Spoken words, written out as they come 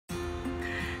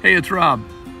Hey, it's Rob.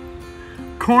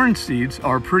 Corn seeds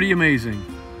are pretty amazing.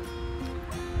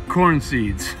 Corn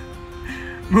seeds.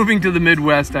 Moving to the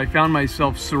Midwest, I found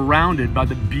myself surrounded by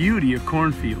the beauty of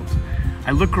cornfields.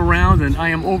 I look around and I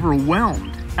am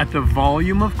overwhelmed at the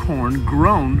volume of corn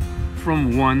grown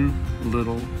from one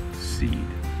little seed.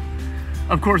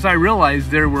 Of course, I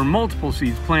realized there were multiple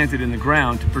seeds planted in the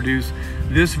ground to produce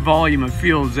this volume of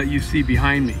fields that you see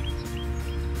behind me.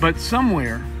 But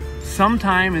somewhere,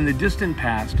 sometime in the distant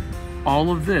past,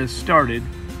 all of this started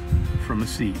from a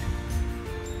seed.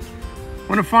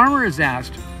 When a farmer is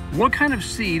asked, what kind of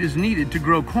seed is needed to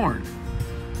grow corn?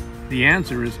 The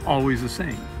answer is always the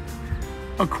same.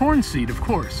 A corn seed, of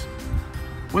course.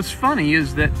 What's funny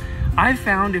is that I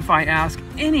found if I ask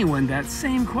anyone that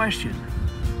same question,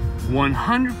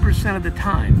 100% of the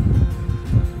time,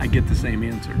 I get the same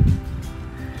answer.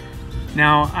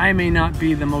 Now, I may not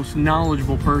be the most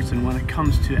knowledgeable person when it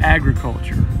comes to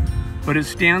agriculture, but it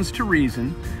stands to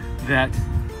reason that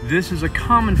this is a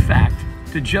common fact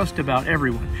to just about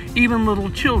everyone. Even little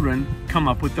children come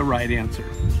up with the right answer.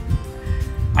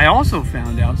 I also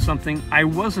found out something I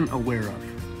wasn't aware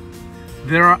of.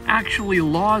 There are actually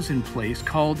laws in place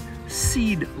called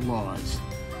seed laws.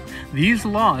 These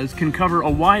laws can cover a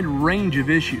wide range of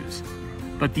issues,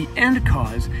 but the end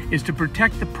cause is to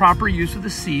protect the proper use of the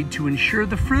seed to ensure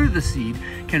the fruit of the seed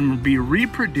can be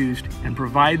reproduced and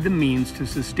provide the means to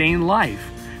sustain life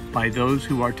by those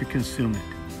who are to consume it.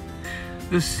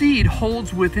 The seed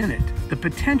holds within it the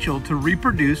potential to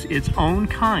reproduce its own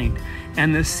kind,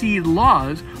 and the seed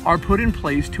laws are put in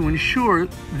place to ensure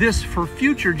this for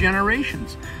future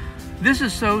generations. This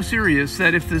is so serious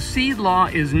that if the seed law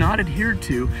is not adhered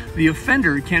to, the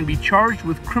offender can be charged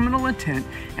with criminal intent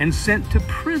and sent to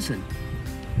prison.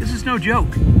 This is no joke.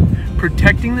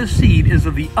 Protecting the seed is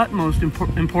of the utmost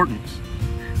importance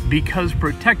because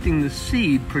protecting the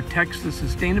seed protects the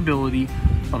sustainability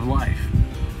of life.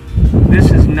 This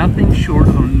is nothing short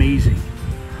of amazing.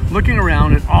 Looking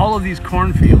around at all of these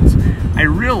cornfields, I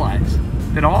realize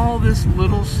that all this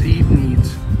little seed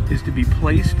needs is to be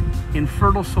placed in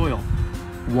fertile soil,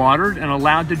 watered and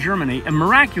allowed to germinate, and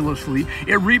miraculously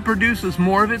it reproduces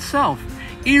more of itself.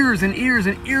 Ears and ears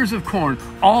and ears of corn,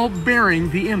 all bearing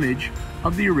the image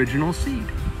of the original seed.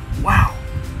 Wow!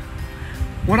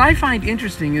 What I find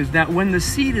interesting is that when the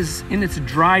seed is in its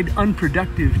dried,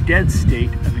 unproductive, dead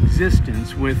state of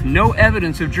existence with no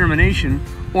evidence of germination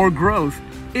or growth,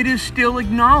 it is still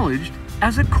acknowledged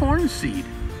as a corn seed.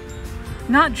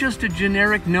 Not just a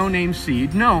generic no-name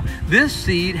seed. No, this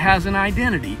seed has an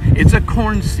identity. It's a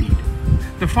corn seed.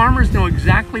 The farmers know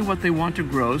exactly what they want to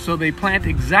grow, so they plant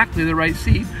exactly the right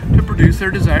seed to produce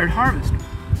their desired harvest.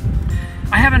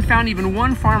 I haven't found even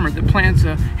one farmer that plants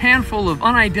a handful of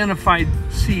unidentified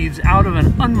seeds out of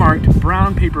an unmarked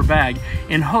brown paper bag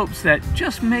in hopes that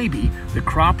just maybe the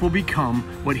crop will become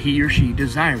what he or she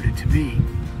desired it to be.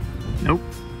 Nope.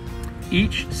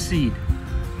 Each seed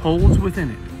holds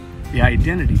within it the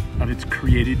identity of its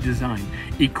created design,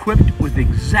 equipped with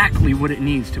exactly what it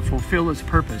needs to fulfill its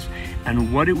purpose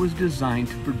and what it was designed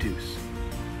to produce: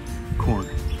 corn.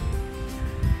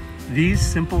 These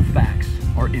simple facts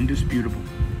are indisputable.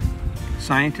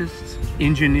 Scientists,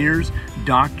 engineers,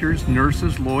 doctors,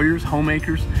 nurses, lawyers,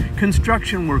 homemakers,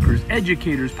 construction workers,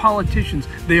 educators, politicians,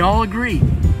 they all agree.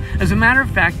 As a matter of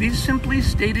fact, these simply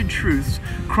stated truths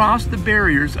cross the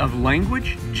barriers of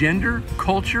language, gender,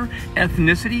 culture,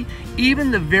 ethnicity,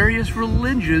 even the various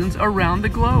religions around the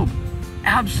globe.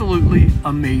 Absolutely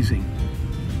amazing.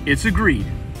 It's agreed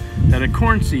that a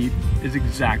corn seed is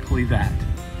exactly that,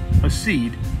 a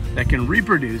seed that can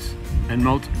reproduce and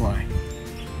multiply: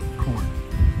 corn.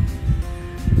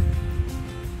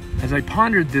 As I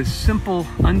pondered this simple,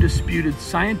 undisputed,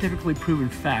 scientifically proven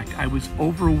fact, I was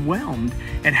overwhelmed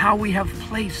at how we have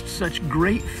placed such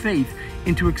great faith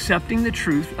into accepting the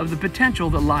truth of the potential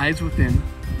that lies within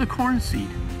the corn seed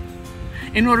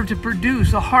in order to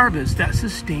produce a harvest that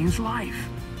sustains life.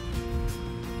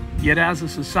 Yet as a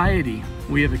society,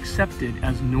 we have accepted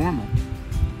as normal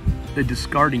the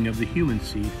discarding of the human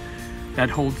seed that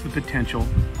holds the potential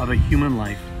of a human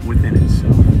life within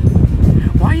itself.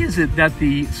 Why is it that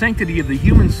the sanctity of the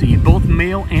human seed, both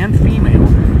male and female,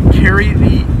 carrying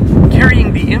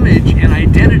the image and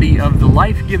identity of the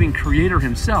life-giving Creator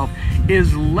Himself,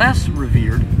 is less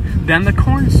revered than the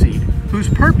corn seed, whose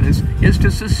purpose is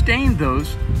to sustain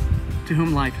those to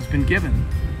whom life has been given?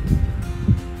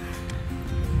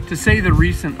 To say the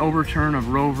recent overturn of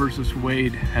Roe versus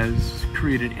Wade has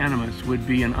created animus would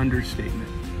be an understatement.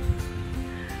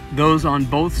 Those on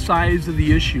both sides of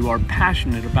the issue are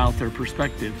passionate about their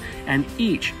perspective, and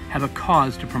each have a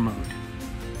cause to promote.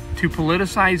 To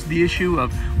politicize the issue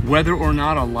of whether or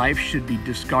not a life should be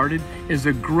discarded is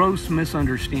a gross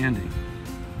misunderstanding.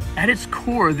 At its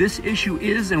core, this issue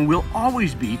is and will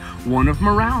always be one of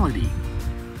morality,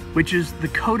 which is the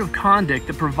code of conduct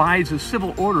that provides a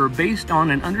civil order based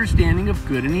on an understanding of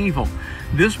good and evil.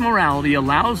 This morality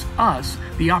allows us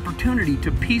the opportunity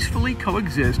to peacefully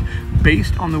coexist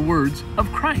based on the words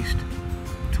of Christ,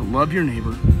 to love your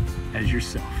neighbor as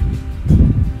yourself.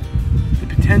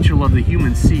 The potential of the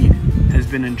human seed has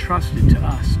been entrusted to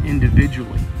us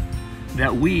individually,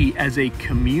 that we as a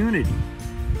community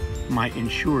might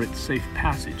ensure its safe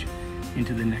passage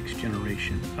into the next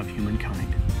generation of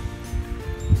humankind.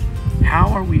 How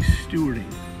are we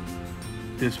stewarding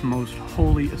this most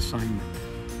holy assignment?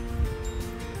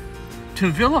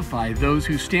 To vilify those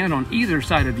who stand on either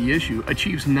side of the issue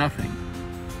achieves nothing.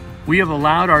 We have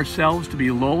allowed ourselves to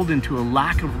be lulled into a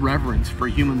lack of reverence for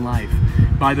human life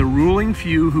by the ruling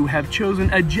few who have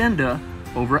chosen agenda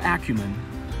over acumen.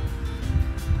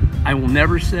 I will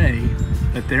never say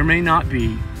that there may not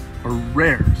be a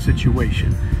rare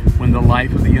situation when the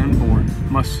life of the unborn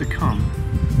must succumb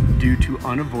due to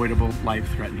unavoidable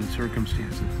life-threatening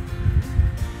circumstances.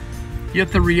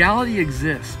 Yet the reality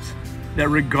exists that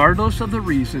regardless of the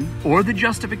reason or the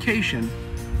justification,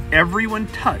 everyone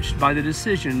touched by the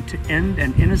decision to end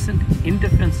an innocent,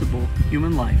 indefensible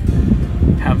human life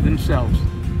have themselves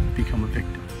become a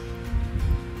victim.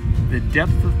 The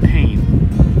depth of pain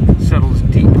settles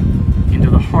deep into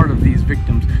the heart of these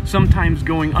victims, sometimes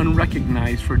going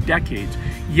unrecognized for decades,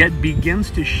 yet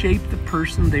begins to shape the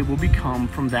person they will become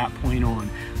from that point on,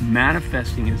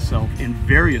 manifesting itself in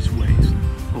various ways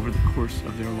over the course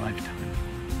of their lifetime.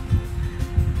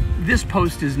 This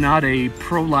post is not a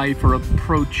pro-life or a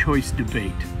pro-choice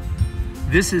debate.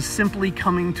 This is simply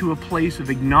coming to a place of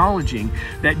acknowledging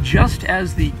that just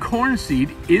as the corn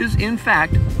seed is in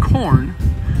fact corn,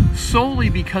 solely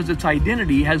because its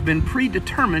identity has been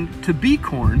predetermined to be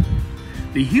corn,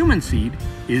 the human seed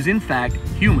is in fact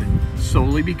human,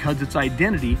 solely because its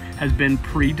identity has been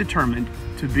predetermined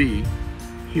to be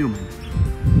human.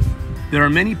 There are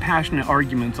many passionate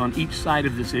arguments on each side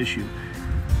of this issue,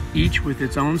 each with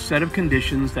its own set of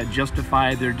conditions that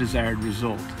justify their desired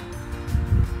result.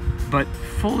 But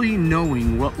fully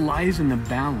knowing what lies in the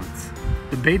balance,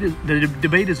 the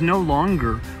debate is no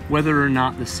longer whether or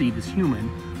not the seed is human,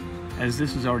 as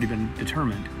this has already been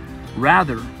determined.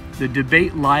 Rather, the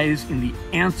debate lies in the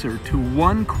answer to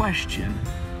one question: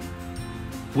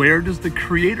 where does the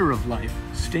creator of life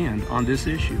stand on this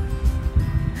issue?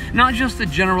 Not just the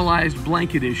generalized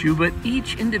blanket issue, but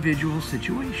each individual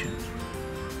situation.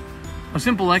 A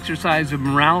simple exercise of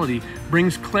morality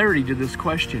brings clarity to this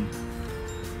question.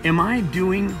 Am I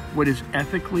doing what is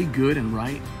ethically good and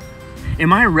right?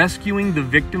 Am I rescuing the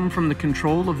victim from the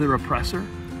control of their oppressor?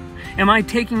 Am I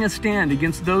taking a stand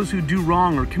against those who do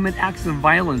wrong or commit acts of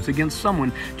violence against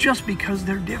someone just because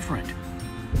they're different?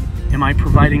 Am I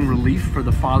providing relief for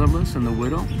the fatherless and the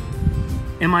widow?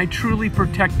 Am I truly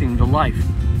protecting the life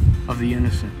of the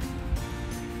innocent?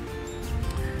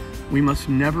 We must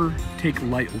never take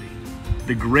lightly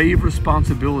the grave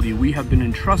responsibility we have been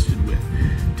entrusted with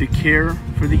to care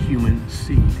for the human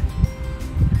seed,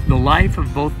 the life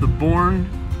of both the born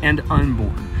and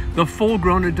unborn, the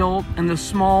full-grown adult and the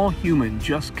small human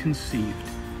just conceived.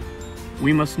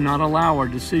 We must not allow our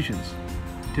decisions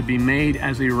to be made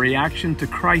as a reaction to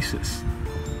crisis,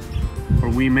 or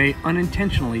we may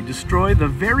unintentionally destroy the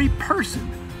very person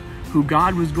who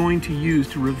God was going to use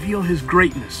to reveal His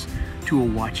greatness to a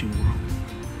watching world.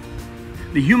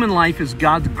 The human life is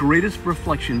God's greatest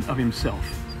reflection of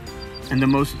Himself and the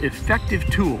most effective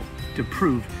tool to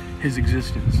prove His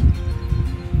existence.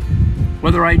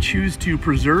 Whether I choose to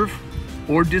preserve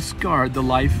or discard the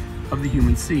life of the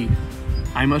human seed,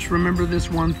 I must remember this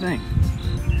one thing.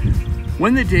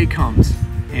 When the day comes,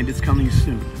 and it's coming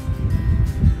soon,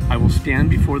 I will stand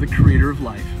before the Creator of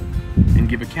life and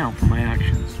give account for my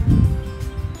actions.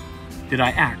 Did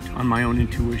I act on my own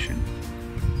intuition?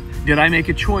 Did I make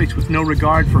a choice with no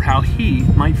regard for how He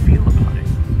might feel about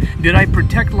it? Did I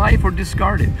protect life or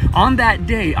discard it? On that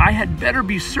day, I had better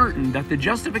be certain that the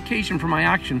justification for my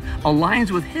action aligns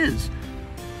with His.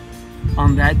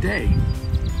 On that day,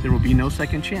 there will be no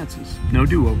second chances, no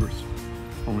do-overs,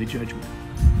 only judgment.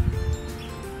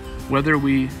 Whether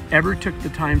we ever took the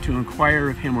time to inquire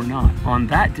of Him or not, on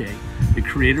that day, the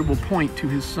Creator will point to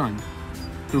His Son,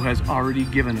 who has already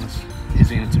given us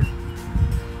His answer.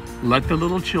 Let the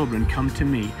little children come to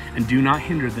me, and do not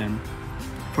hinder them,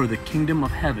 for the kingdom of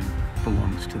heaven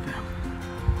belongs to them.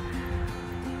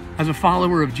 As a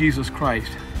follower of Jesus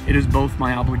Christ, it is both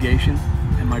my obligation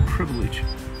and my privilege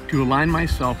to align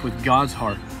myself with God's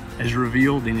heart as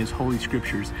revealed in his holy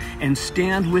scriptures, and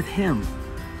stand with him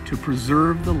to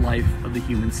preserve the life of the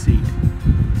human seed.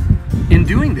 In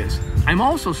doing this, I'm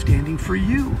also standing for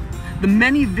you, the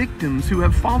many victims who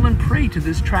have fallen prey to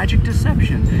this tragic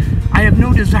deception. I have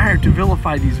no desire to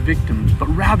vilify these victims, but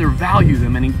rather value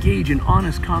them and engage in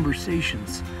honest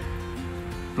conversations.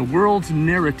 The world's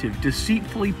narrative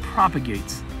deceitfully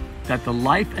propagates that the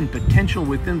life and potential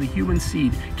within the human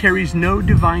seed carries no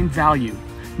divine value,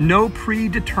 no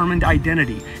predetermined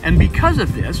identity, and because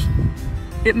of this,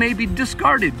 it may be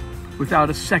discarded without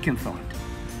a second thought.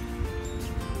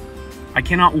 I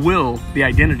cannot will the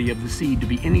identity of the seed to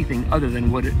be anything other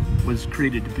than what it was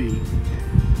created to be.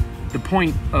 The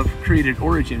point of created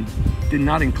origin did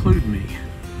not include me.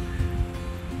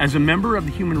 As a member of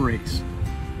the human race,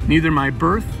 neither my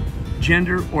birth,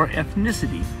 gender, or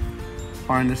ethnicity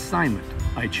are an assignment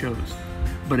I chose,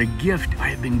 but a gift I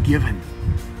have been given,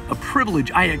 a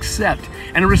privilege I accept,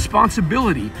 and a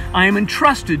responsibility I am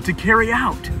entrusted to carry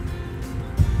out.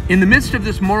 In the midst of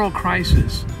this moral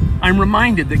crisis, I'm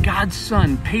reminded that God's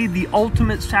Son paid the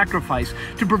ultimate sacrifice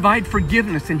to provide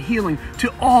forgiveness and healing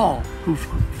to all who've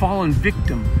fallen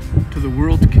victim to the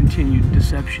world's continued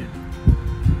deception.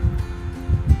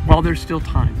 While there's still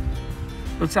time,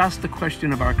 let's ask the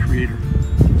question of our Creator: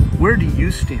 where do you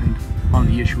stand on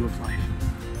the issue of life?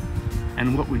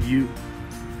 And what would you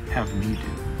have me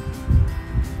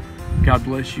do? God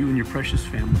bless you and your precious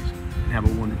families, and have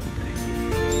a wonderful day.